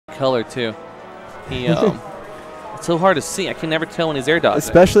color too. He it's so hard to see. I can never tell when he's air dodging.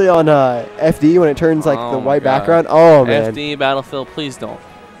 Especially on FD when it turns like the white background. Oh man. FD Battlefield, please don't.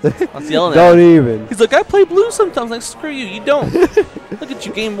 I'm yelling Don't at him. even. He's like, I play blue sometimes. Like, screw you. You don't. Look at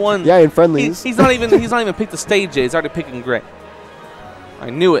you, game one. Yeah, in friendlies. He's not even picked the stage yet. He's already picking gray.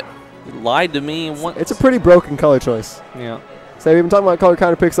 I knew it. He lied to me once. It's a pretty broken color choice. Yeah. So we've been talking about color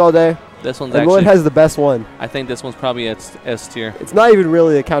counter picks all day. This one's and actually. Wood has the best one. I think this one's probably S tier. It's not even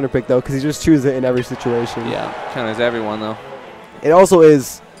really a counter pick though, because he just chooses it in every situation. Yeah, counters everyone though. It also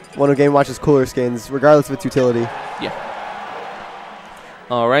is one of Game Watch's cooler skins, regardless of its utility. Yeah.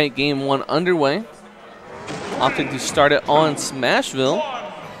 All right, game one underway. Opting to start it on Smashville.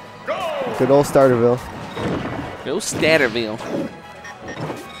 Good old Starterville. Go Statterville.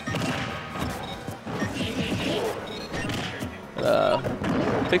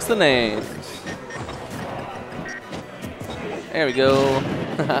 Fix the names. There we go.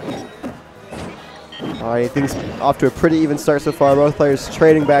 All right, things off to a pretty even start so far. Both players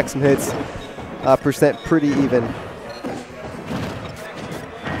trading back some hits. Percent pretty even.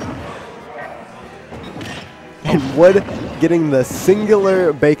 And Wood getting the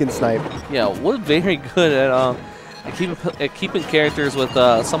singular bacon snipe. Yeah, Wood very good at keeping characters with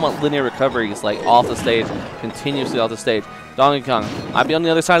somewhat linear recoveries, like off the stage, continuously off the stage. Donkey Kong might be on the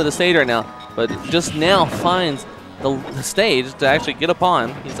other side of the stage right now, but just now finds the stage to actually get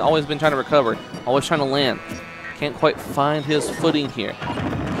upon. He's always been trying to recover, always trying to land. Can't quite find his footing here.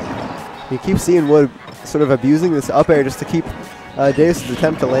 You keep seeing Wood sort of abusing this up air just to keep Davis's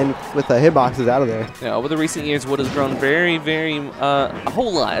attempt to land with the hitboxes out of there. Yeah, over the recent years, Wood has grown very, very, a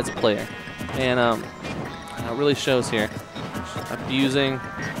whole lot as a player. And it really shows here. Abusing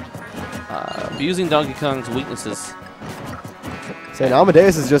Donkey Kong's weaknesses. So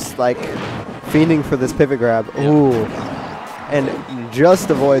Amadeus is just like fiending for this pivot grab. Yep. Ooh. And just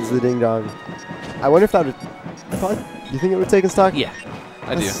avoids the ding dong. I wonder if that would. Do you think it would take in stock? Yeah,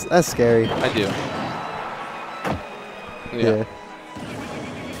 I do. That's scary. I do. Yeah.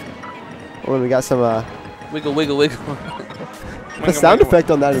 Oh, and we got some. Wiggle, wiggle, wiggle. The sound effect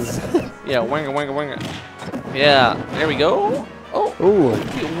on that is. Yeah, wanga, wanga, wanga. Yeah, there we go. Oh, ooh.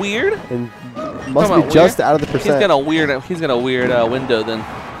 Weird. And must be just out of the percent. He's got a weird window then.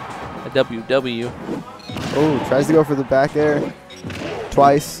 A WW. Oh, tries to go for the back air.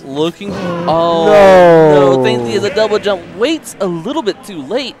 Twice. Looking. Oh, no. Thinks he has a double jump. Waits a little bit too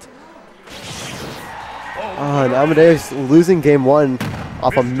late. Oh, and Amadeus losing game one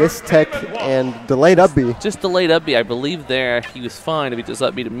off a missed tech and delayed up B. Just delayed up B. I believe there he was fine if he just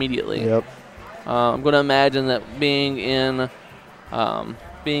up B'd immediately. Yep. I'm going to imagine that being in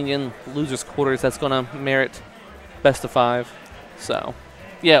losers quarters, that's going to merit best of 5. So,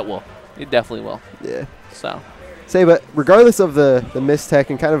 yeah, it will. It definitely will. Yeah. So. But regardless of the missed tech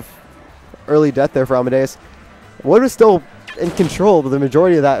and kind of early death there for Amadeus, Wood was still in control of the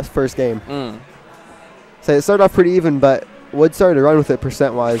majority of that first game. So it started off pretty even, but Wood started to run with it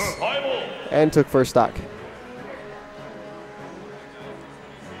percent-wise and took first stock.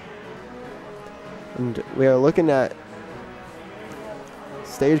 And we are looking at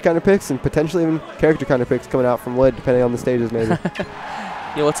stage kind of picks and potentially even character kind of picks coming out from Wood, depending on the stages maybe.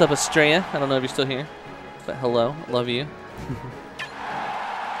 Yo, what's up, Estrella? I don't know if you're still here, but hello. Love you.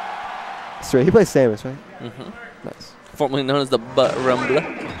 Estrella, he plays Samus, right? Nice. Formerly known as the Butt Rumbler.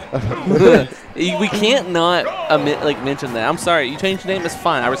 We can't not mention that. I'm sorry. You changed your name. It's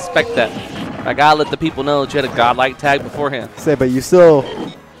fine. I respect that. I gotta let the people know that you had a godlike tag beforehand. But you still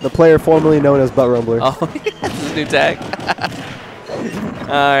the player formerly known as Butt Rumbler. Oh, that's his new tag.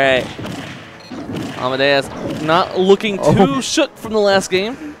 All right. Amadeus not looking too shook from the last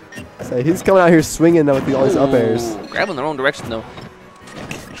game. So he's coming out here swinging with all these up airs. Grabbing the wrong direction though.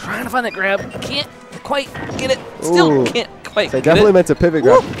 Trying to find that grab. Can't quite get it. Still can't quite get it. Definitely meant to pivot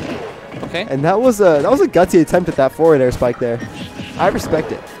grab. Okay. And that was a gutsy attempt at that forward air spike there. I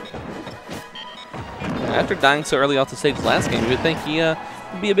respect it. After dying so early off the stage last game, you would think he would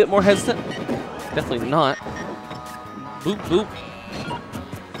be a bit more hesitant. Definitely not. Boop, boop.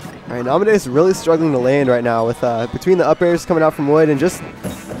 All right, Amadeus is really struggling to land right now with between the up airs coming out from Wood and just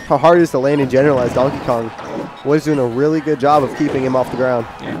how hard it is to land in general as Donkey Kong. Wood's doing a really good job of keeping him off the ground.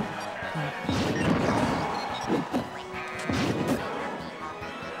 Yeah.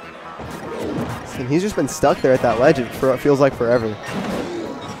 And he's just been stuck there at that ledge for what feels like forever.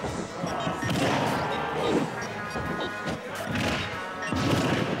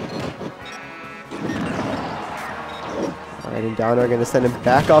 All right, and Downer are going to send him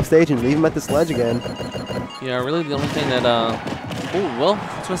back off stage and leave him at this ledge again. Yeah, really the only thing that,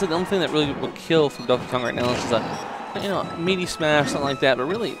 the only thing that really will kill from Donkey Kong right now is just a, meaty smash, something like that. But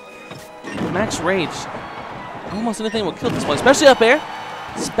really, Max Rage. Almost anything will kill this one, especially up air.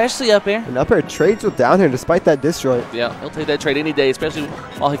 Especially up air. And up air trades with down here despite that disjoint. Yeah, he'll take that trade any day, especially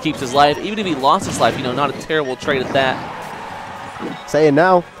while he keeps his life. Even if he lost his life, you know, not a terrible trade at that. Saying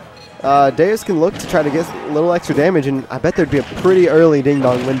now, Deus can look to try to get a little extra damage, and I bet there'd be a pretty early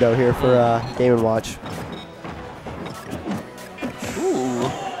ding-dong window here for Game & Watch.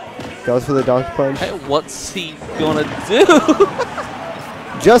 Ooh. Goes for the donkey punch. Hey, what's he gonna do?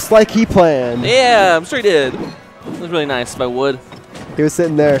 Just like he planned. Yeah, I'm sure he did. It was really nice by Wood. He was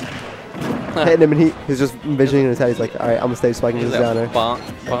sitting there hitting him, and he was just envisioning in his head. He's like, all right, I'm going to stage spiking this down there. Bonk,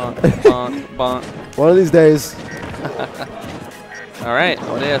 bonk, bonk, bonk. One of these days. All right,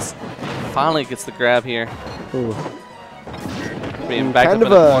 Amadeus finally gets the grab here. Ooh. Being back kind up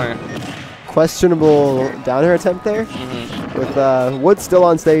of in the corner. Questionable down air attempt there. With Wood still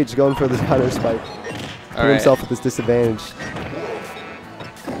on stage going for the down air spike. Putting himself at this disadvantage.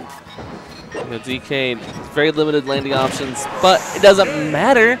 The DK, very limited landing options, but it doesn't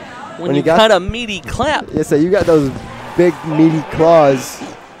matter when you got a meaty clap. Yeah, so you got those big meaty claws.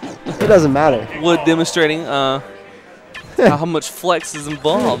 It doesn't matter. Wood demonstrating how much flex is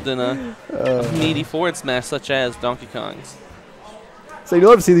involved in a meaty forward smash such as Donkey Kong's. So you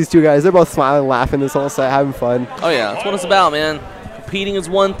love to see these two guys. They're both smiling, laughing this whole set, having fun. Oh yeah, that's what it's about, man. Competing is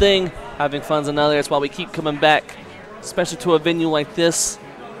one thing, having fun's another. That's why we keep coming back, especially to a venue like this.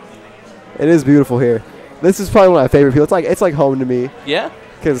 It is beautiful here. This is probably one of my favorite people. It's like home to me. Yeah?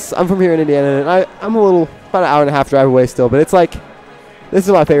 Because I'm from here in Indiana, and I'm a little, about an hour and a half drive away still, but it's like, this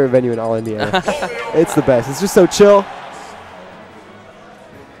is my favorite venue in all Indiana. It's the best. It's just so chill.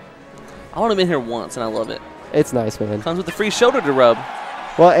 I want to be in here once, and I love it. It's nice, man. Comes with a free shoulder to rub.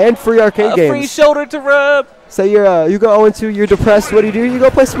 Well, and free arcade games. Free shoulder to rub. Say you go 0-2, you're depressed. What do? You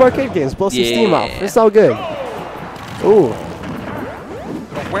go play some arcade games, blow some steam off. It's all good. Ooh.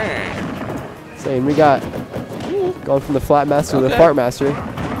 Saying we got going from the flat master to the fart master.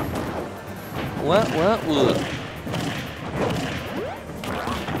 What?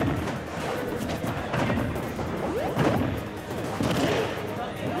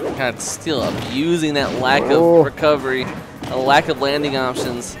 God, still abusing that lack of recovery, a lack of landing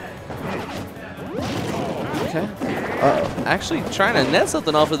options. Okay. Actually trying to net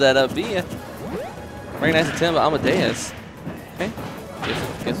something off of that up B. Very nice attempt by Amadeus. Okay.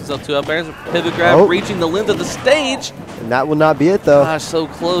 Gets himself two up airs. Pivot grab, reaching the length of the stage. And that will not be it, though. Gosh, so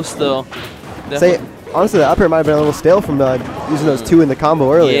close, though. Say, honestly, the up air might have been a little stale from using those two in the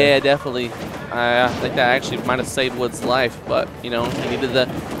combo earlier. Yeah, definitely. I think that actually might have saved Wood's life, but, you know, he needed the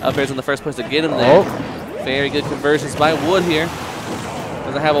up airs in the first place to get him there. Very good conversions by Wood here.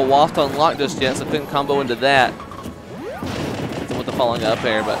 Doesn't have a waft unlocked just yet, so couldn't combo into that. With the falling up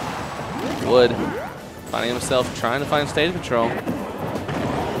air, but Wood finding himself trying to find stage control.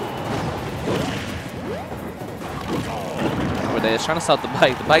 Amadeus trying to stop the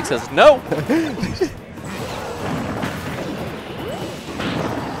bike. The bike says no.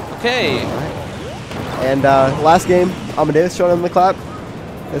 Okay. And last game, Amadeus showing him the clap.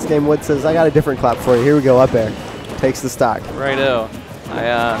 This game, Wood says, I got a different clap for you. Here we go, up air. Takes the stock. Righto.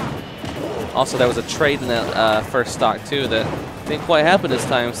 Also, there was a trade in that first stock, too, that didn't quite happen this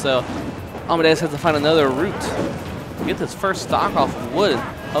time. So Amadeus has to find another route to get this first stock off of Wood.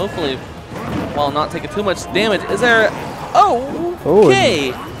 Hopefully, while not taking too much damage. Is there...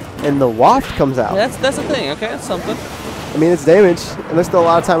 okay. And the waft comes out. That's the thing. Okay, that's something. I mean, it's damage, and there's still a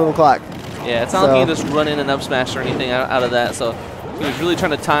lot of time on the clock. Yeah, it's not like he can just run in and up smash or anything out of that. So he was really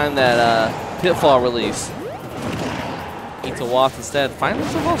trying to time that pitfall release. Eats a waft instead. Finally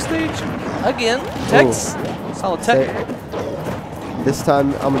himself off stage again. Techs. Solid tech. This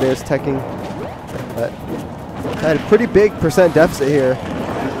time Amadeus teching. But had a pretty big percent deficit here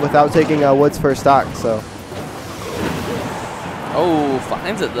without taking Wood's first stock. So.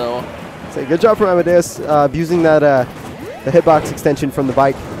 Finds it though. So good job from Amadeus abusing that the hitbox extension from the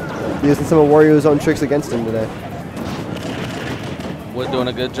bike. Using some of Wario's own tricks against him today. Wood doing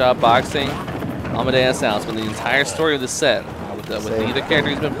a good job boxing Amadeus out. It's been the entire story of the set with either character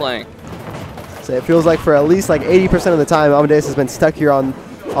he's been playing. So it feels like for at least like 80% of the time, Amadeus has been stuck here on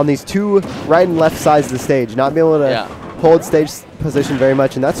these two right and left sides of the stage, not being able to hold stage position very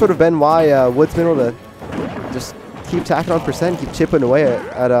much, and that's sort of been why Wood's been able to just keep tacking on percent, keep chipping away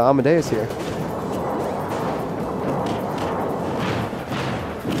at Amadeus here.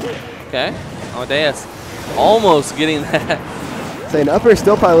 Okay, Amadeus almost getting that. Saying up air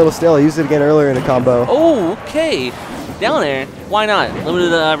still probably a little stale. I used it again earlier in a combo. Okay. Down air. Why not?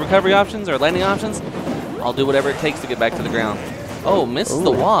 Limited recovery options or landing options. I'll do whatever it takes to get back to the ground. Misses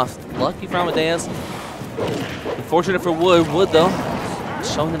the waft. Lucky for Amadeus. Unfortunate for Wood. Wood, though,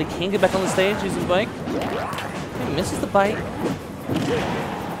 showing that he can get back on the stage using his bike. He misses the bite.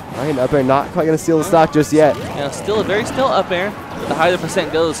 Right, up air, not quite going to steal the stock just yet. Yeah, still a very still up air. But the higher the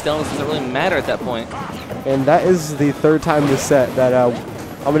percent goes, stillness doesn't really matter at that point. And that is the third time this set that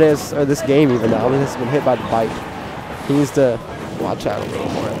Amadeus, or this game even now, Amadeus has been hit by the bike. He needs to watch out a little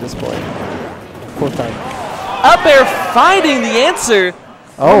more at this point. Fourth time. Up air finding the answer.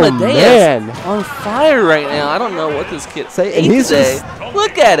 Oh, Amadeus man. on fire right now. I don't know what this kid And he's today.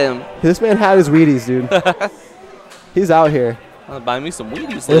 Look at him. This man had his Wheaties, dude. He's out here. I'll buy me some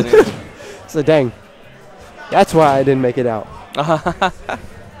Wheaties later. So dang. That's why I didn't make it out.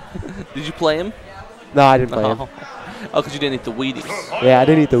 Did you play him? No, I didn't play him. Oh, because you didn't eat the Wheaties. Yeah, I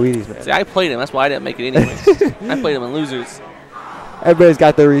didn't eat the Wheaties, man. See, I played him. That's why I didn't make it anyway. I played him in losers. Everybody's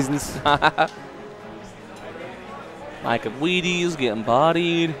got their reasons. Like of Wheaties, getting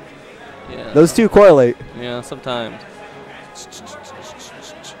bodied. Yeah. Those two correlate. Yeah, sometimes.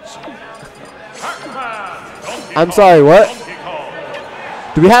 I'm sorry, what?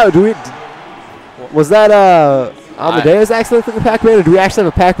 Was that Amadeus accident for the Pac-Man, or do we actually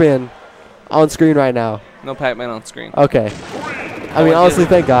have a Pac-Man on screen right now? No Pac-Man on screen. Okay. I mean, honestly,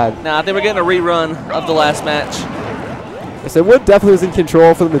 thank God. Nah, I think we're getting a rerun of the last match. So Wood definitely was in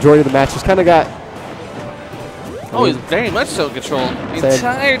control for the majority of the match. Just kind of got... Oh, he's very much so in control. The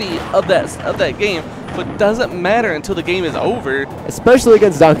entirety of that game, but doesn't matter until the game is over. Especially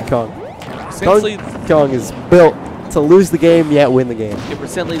against Donkey Kong. Donkey Kong is built to lose the game, yet win the game. Your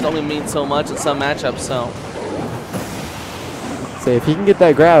percent leads only mean so much in some matchups, so. Say, if he can get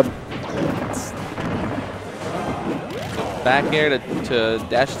that grab. Back air to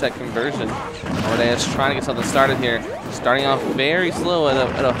dash attack conversion. Amadeus trying to get something started here. Starting off very slow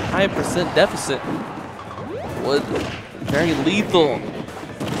at a high percent deficit. Wood very lethal.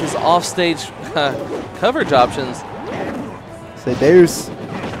 His offstage coverage options. So Deus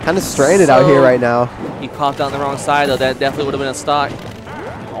kind of stranded out here right now. He popped out on the wrong side though. That definitely would have been a stock.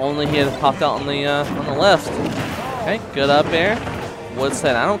 Only he had popped out on the left. Okay, good up air. Wood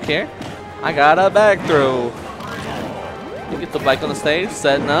said, I don't care. I got a back throw. You get the bike on the stage,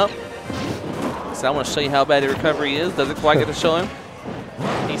 setting up. So I want to show you how bad the recovery is. Doesn't quite get to show him.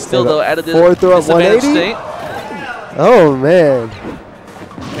 He's still though out of the disadvantaged state. Oh man.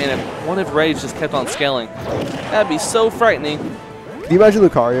 Man, what if Rage just kept on scaling? That'd be so frightening. Can you imagine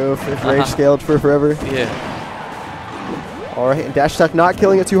Lucario if Rage scaled for forever? Yeah. Alright, and dash attack not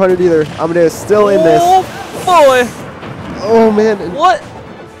killing at 200 either. Amadeus still in this. Oh boy! Oh man. What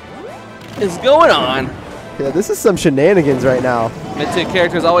is going on? Yeah, this is some shenanigans right now. Mid-tier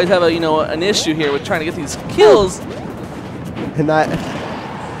characters always have an issue here with trying to get these kills.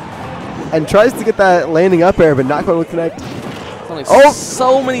 And tries to get that landing up air, but not going to connect. Only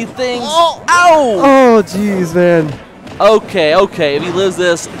so many things. Oh! Ow! Oh, jeez, man. Okay. If he lives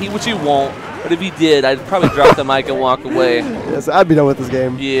this, which he won't, but if he did, I'd probably drop the mic and walk away. Yes, I'd be done with this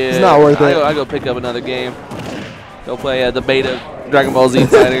game. Yeah. It's not worth it. I go pick up another game. Go play the beta Dragon Ball Z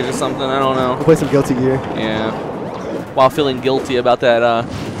Fighters or something. I don't know. We'll play some Guilty Gear. Yeah. While feeling guilty about that,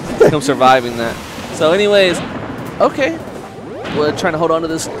 him surviving that. So, anyways, okay. Wood trying to hold on to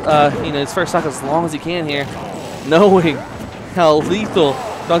this, his first stock as long as he can here, knowing how lethal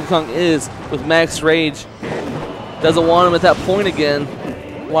Donkey Kong is with max rage. Doesn't want him at that point again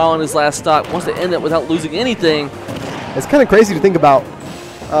while on his last stock. Wants to end it without losing anything. It's kind of crazy to think about.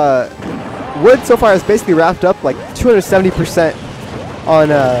 Wood so far has basically wrapped up like 270%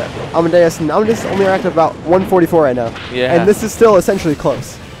 on Amadeus, and Amadeus only racked up about 144 right now. Yeah. And this is still essentially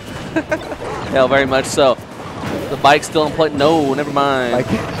close. Yeah, very much so. The bike's still in play. No, never mind.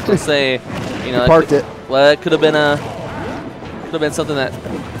 Let's say, parked it. Well, that could have been something that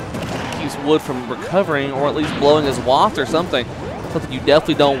keeps Wood from recovering, or at least blowing his waft or something. Something you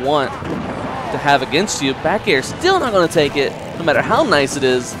definitely don't want to have against you. Back air still not going to take it, no matter how nice it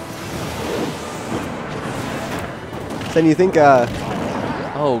is. Then you think?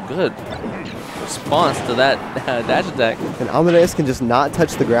 Oh, good response to that dash attack. And Amadeus can just not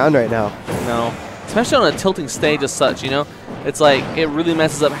touch the ground right now. No. Especially on a tilting stage as such, It's like, it really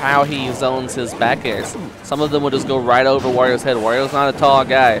messes up how he zones his back airs. Some of them will just go right over Wario's head. Wario's not a tall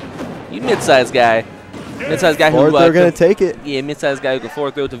guy. You mid-sized guy. Mid-sized guy who... they're going to take it. Yeah, mid-sized guy who can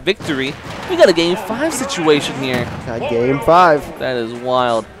forward throw to victory. We got a Game 5 situation here. Got Game 5. That is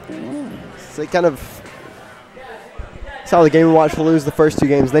wild. So he kind of saw the Game & Watch lose the first two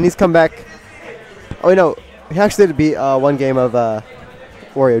games. Then he's come back. Oh, no. He actually did beat one game of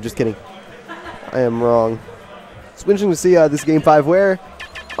Wario. Just kidding. I am wrong. It's interesting to see this Game 5 where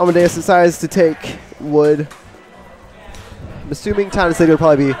Amadeus decides to take Wood. I'm assuming Town City will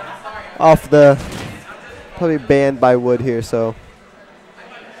probably be probably banned by Wood here, so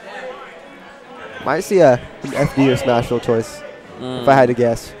Might see an FD or Smashville choice, if I had to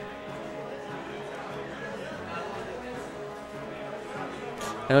guess.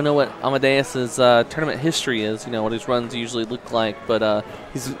 I don't know what Amadeus's tournament history is, you know, what his runs usually look like, but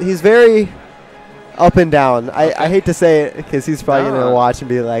he's very up and down. I hate to say it because he's probably going to watch and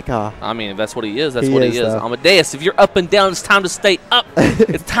be like, oh. I mean, if that's what he is, that's what he is. Amadeus, if you're up and down, it's time to stay up.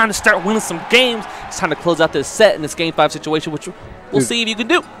 It's time to start winning some games. It's time to close out this set in this Game 5 situation, which we'll see if you can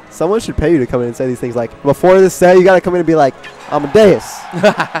do. Someone should pay you to come in and say these things like, before this set, you got to come in and be like, Amadeus.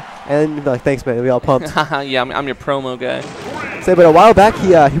 And you'd be like, thanks, man. We'll be all pumped. Yeah, I'm your promo guy. Say, but a while back,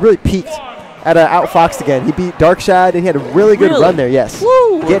 he really peaked at Outfoxed again. He beat Darkshad, and he had a really good run there, yes.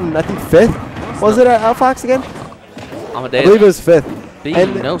 Woo! Getting, I think, 5th. Was it at Outfoxed again? Amadeus. I believe it was 5th.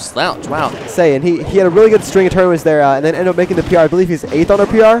 Being no slouch, wow. Say, and he had a really good string of tournaments there, and then ended up making the PR. I believe he's 8th on our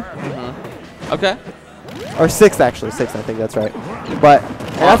PR. Okay. Or 6th, actually. 6th, I think that's right. But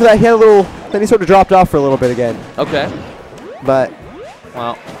and after that, he had a little, then he sort of dropped off for a little bit again. Okay. But,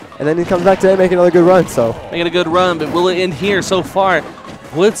 wow. And then he comes back today making another good run, so. Making a good run, but will it end here so far?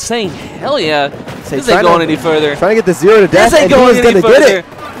 Wood saying, hell yeah. This ain't going any further. Trying to get the 0 to death, this ain't and he's going to get it.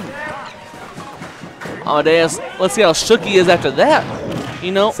 Amadeus, let's see how shook he is after that.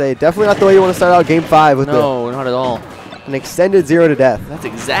 You know? Say, definitely not the way you want to start out Game 5 with no, not at all. An extended 0 to death. That's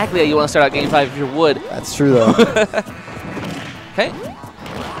exactly how you want to start out Game 5 if you're Wood. That's true, though. Okay.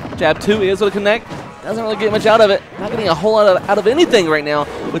 Jab 2 is going to connect. Doesn't really get much out of it. Not getting a whole lot out of anything right now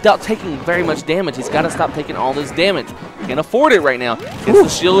without taking very much damage. He's got to stop taking all this damage. Can't afford it right now. Gets the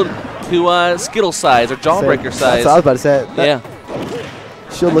shield to Skittle size or Jawbreaker size. That's what I was about to say.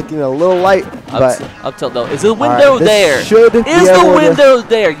 Yeah. Shield looking a little light, but up tilt though. Is the window there? Is the window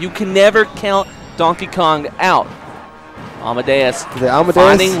there? You can never count Donkey Kong out. Amadeus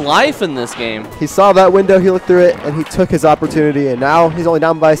finding life in this game. He saw that window, he looked through it, and he took his opportunity, and now he's only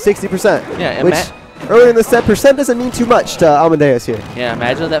down by 60%. Yeah, which early in the set, percent doesn't mean too much to Amadeus here. Yeah,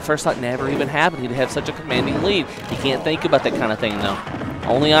 imagine if that first thought never even happened. He'd have such a commanding lead. He can't think about that kind of thing, though.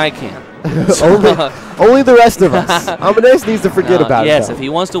 Only I can. only the rest of us. Amadeus needs to forget about it. Yes, if he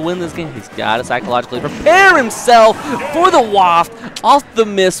wants to win this game, he's got to psychologically prepare himself for the waft off the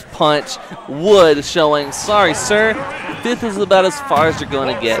miss punch. Wood showing, sorry, sir. 5th is about as far as you're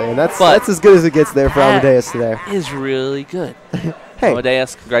going to get. And that's as good as it gets there for Amadeus today. Is really good. Hey,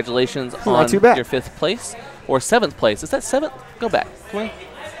 Amadeus, congratulations on your 5th place or 7th place. Is that 7th? Go back. Come on.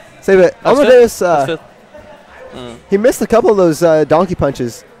 Say that Amadeus. He missed a couple of those donkey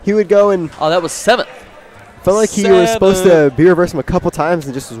punches. He would go and. Oh, that was 7th. Felt like he was supposed to B-reverse him a couple times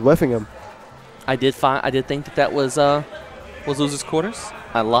and just was whiffing him. I did think that was losers quarters.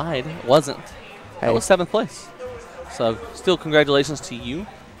 I lied. It wasn't. Hey. That was 7th place. So still congratulations to you,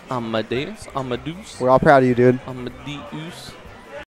 Amadeus. We're all proud of you, dude. Amadeus.